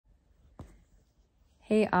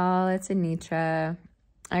Hey all, it's Anitra.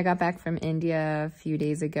 I got back from India a few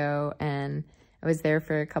days ago and I was there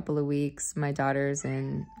for a couple of weeks. My daughter's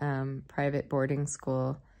in private boarding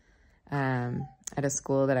school at a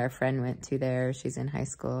school that our friend went to there. She's in high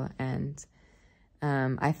school and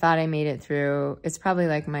I thought I made it through. It's probably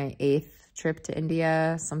like my 8th trip to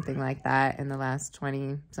India, something like that in the last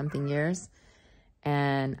 20 something years.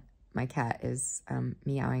 And my cat is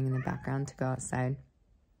meowing in the background to go outside.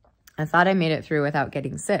 I thought I made it through without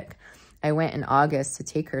getting sick. I went in August to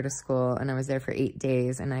take her to school and I was there for 8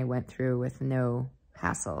 days and I went through with no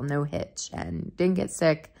hassle, no hitch, and didn't get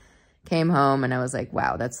sick. Came home and I was like,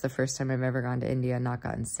 wow, that's the first time I've ever gone to India and not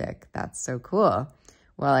gotten sick. That's so cool.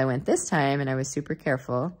 Well, I went this time and I was super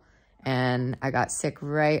careful and I got sick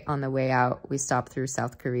right on the way out. We stopped through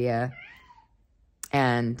South Korea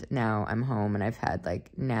and now I'm home and I've had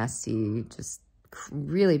like nasty, just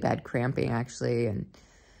really bad cramping actually, and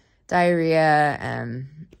diarrhea, and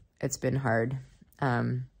it's been hard.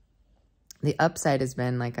 The upside has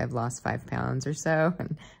been like I've lost 5 pounds or so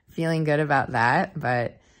and feeling good about that.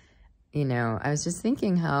 But, you know, I was just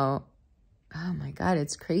thinking how, oh my God,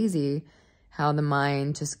 it's crazy how the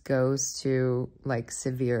mind just goes to like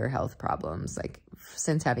severe health problems, like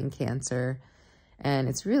since having cancer. And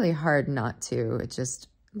it's really hard not to. It's just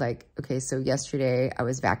like, okay, so yesterday I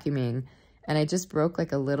was vacuuming and I just broke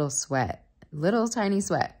like a little sweat, little tiny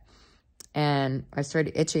sweat. And I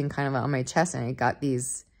started itching kind of on my chest and I got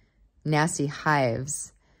these nasty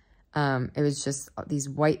hives. It was just these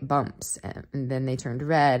white bumps and then they turned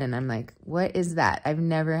red and I'm like, what is that? I've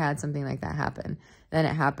never had something like that happen. Then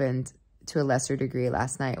it happened to a lesser degree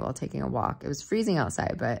last night while taking a walk. It was freezing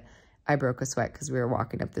outside, but I broke a sweat because we were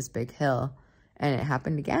walking up this big hill and it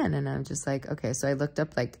happened again. And I'm just like, okay, so I looked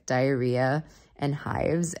up like diarrhea and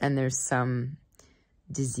hives and there's some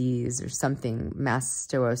disease or something,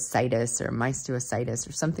 mastocytitis or mystocytis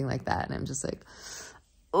or something like that. And I'm just like,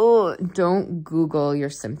 oh, don't Google your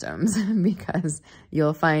symptoms because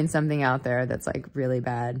you'll find something out there that's like really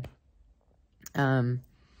bad. And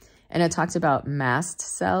it talked about mast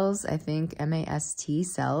cells, I think, M-A-S-T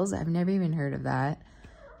cells. I've never even heard of that.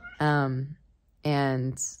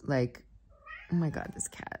 And like, oh my God, this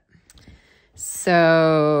cat.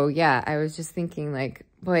 So yeah, I was just thinking like,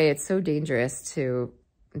 boy, it's so dangerous to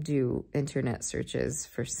do internet searches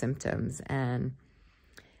for symptoms. And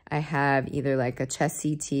I have either like a chest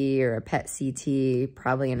CT or a PET CT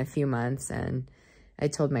probably in a few months. And I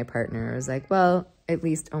told my partner, I was like, well, at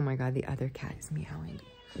least, oh my God, the other cat is meowing.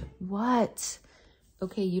 What?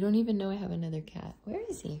 Okay, you don't even know I have another cat. Where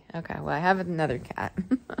is he? Okay, well, I have another cat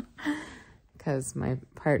because my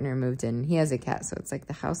partner moved in. He has a cat, so it's like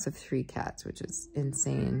the house of 3 cats, which is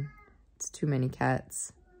insane. It's too many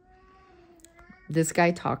cats. This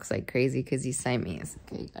guy talks like crazy because he's Siamese.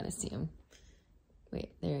 Okay, you gotta see him. Wait,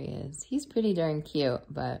 there he is. He's pretty darn cute,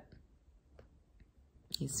 but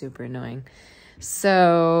he's super annoying.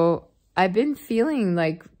 So I've been feeling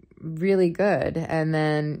like really good. And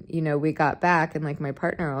then, you know, we got back and like my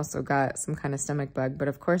partner also got some kind of stomach bug, but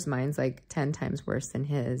of course mine's like 10 times worse than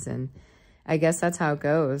his. And I guess that's how it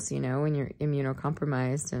goes, you know, when you're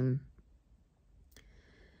immunocompromised and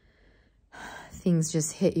things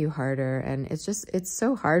just hit you harder. And it's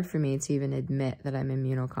so hard for me to even admit that I'm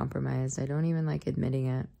immunocompromised. I don't even like admitting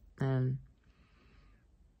it.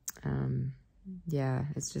 Yeah,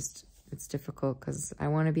 it's difficult because I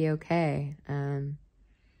want to be okay.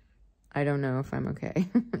 I don't know if I'm okay.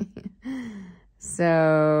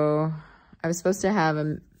 So I was supposed to have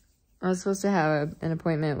an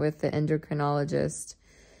appointment with the endocrinologist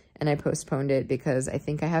and I postponed it because I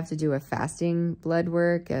think I have to do a fasting blood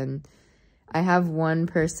work, and I have one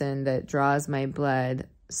person that draws my blood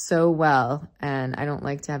so well, and I don't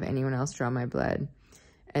like to have anyone else draw my blood,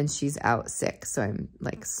 and she's out sick. So I'm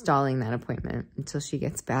like stalling that appointment until she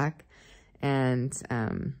gets back. And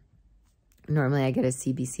normally I get a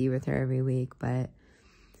CBC with her every week, but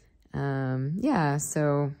yeah,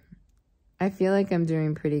 so I feel like I'm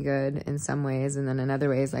doing pretty good in some ways. And then in other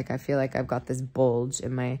ways, like I feel like I've got this bulge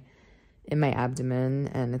in my abdomen,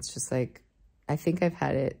 and it's just like, I think I've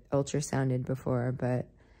had it ultrasounded before, but,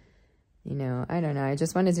 you know, I don't know. I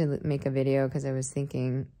just wanted to make a video because I was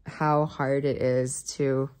thinking how hard it is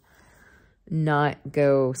to not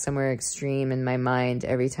go somewhere extreme in my mind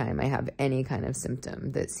every time I have any kind of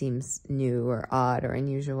symptom that seems new or odd or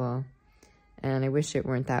unusual. And I wish it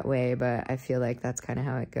weren't that way, but I feel like that's kind of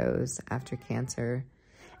how it goes after cancer.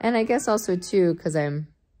 And I guess also, too, because you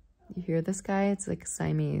hear this guy? It's like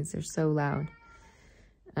Siamese. They're so loud.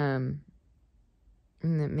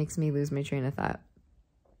 And it makes me lose my train of thought,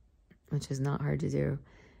 which is not hard to do.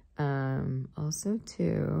 Also,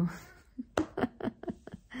 too,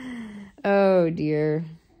 Oh, dear.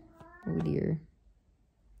 Oh, dear.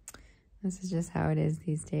 This is just how it is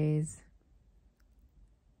these days.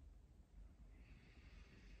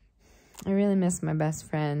 I really miss my best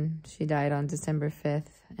friend. She died on December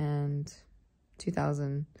 5th and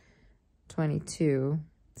 2022.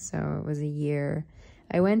 So it was a year.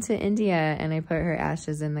 I went to India and I put her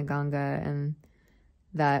ashes in the Ganga, and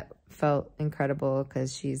that felt incredible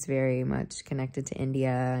because she's very much connected to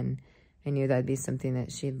India, and I knew that'd be something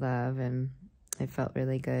that she'd love, and it felt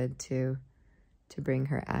really good to bring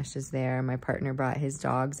her ashes there. My partner brought his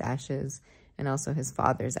dog's ashes and also his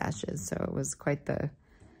father's ashes, so it was quite the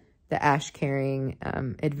ash carrying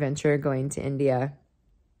adventure, going to India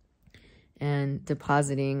and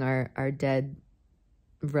depositing our dead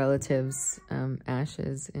relatives'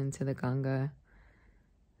 ashes into the Ganga.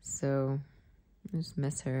 So I just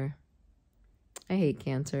miss her. I hate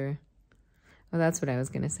cancer. Well, that's what I was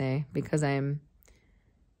gonna say, because I'm,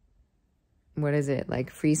 what is it,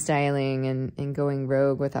 like freestyling and going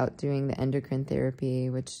rogue without doing the endocrine therapy,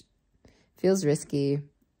 which feels risky,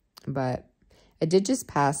 but I did just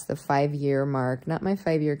pass the 5-year mark, not my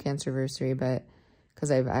 5-year cancerversary, but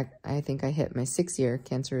because I think I hit my 6-year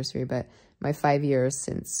cancerversary, but my 5 years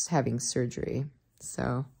since having surgery.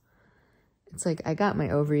 So it's like I got my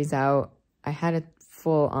ovaries out. I had a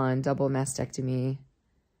full-on double mastectomy.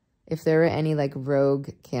 If there were any like rogue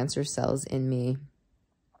cancer cells in me,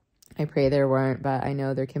 I pray there weren't, but I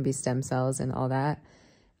know there can be stem cells and all that.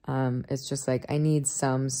 It's just like I need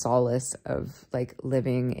some solace of like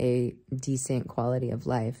living a decent quality of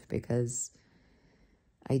life, because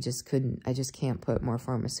I just can't put more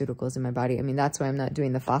pharmaceuticals in my body. I mean, that's why I'm not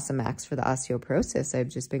doing the Fosamax for the osteoporosis. I've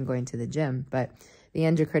just been going to the gym. But the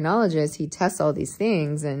endocrinologist, he tests all these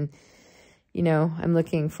things, and you know, I'm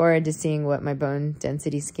looking forward to seeing what my bone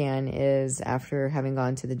density scan is after having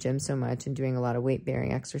gone to the gym so much and doing a lot of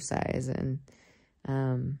weight-bearing exercise. And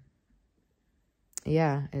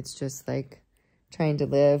yeah, it's just like trying to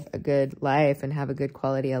live a good life and have a good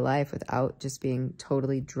quality of life without just being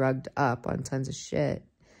totally drugged up on tons of shit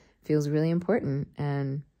feels really important.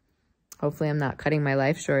 And hopefully I'm not cutting my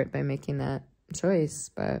life short by making that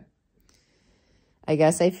choice. But I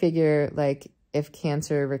guess I figure, like, if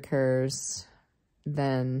cancer recurs,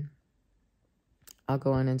 then I'll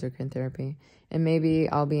go on endocrine therapy. And maybe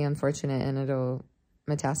I'll be unfortunate and it'll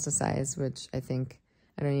metastasize, which I think,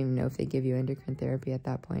 I don't even know if they give you endocrine therapy at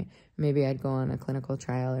that point. Maybe I'd go on a clinical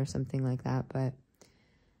trial or something like that. But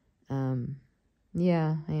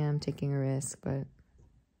yeah, I am taking a risk, but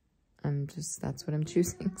that's what I'm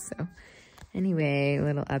choosing. So anyway, a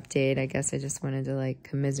little update. I guess I just wanted to like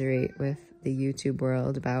commiserate with the YouTube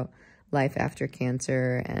world about life after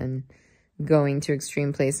cancer and going to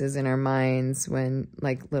extreme places in our minds when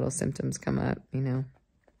like little symptoms come up, you know.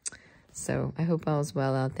 So I hope all's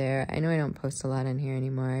well out there. I know I don't post a lot on here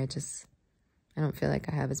anymore. I don't feel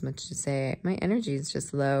like I have as much to say. My energy is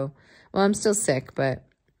just low. Well, I'm still sick, but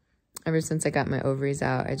ever since I got my ovaries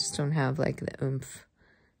out, I just don't have like the oomph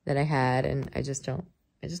that I had, and I just don't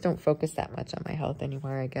focus that much on my health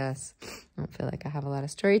anymore, I guess. I don't feel like I have a lot of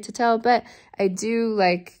story to tell, but I do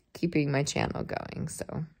like keeping my channel going,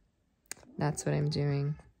 so that's what I'm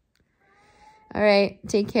doing. All right,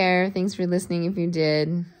 take care. Thanks for listening if you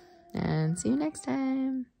did, and see you next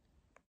time.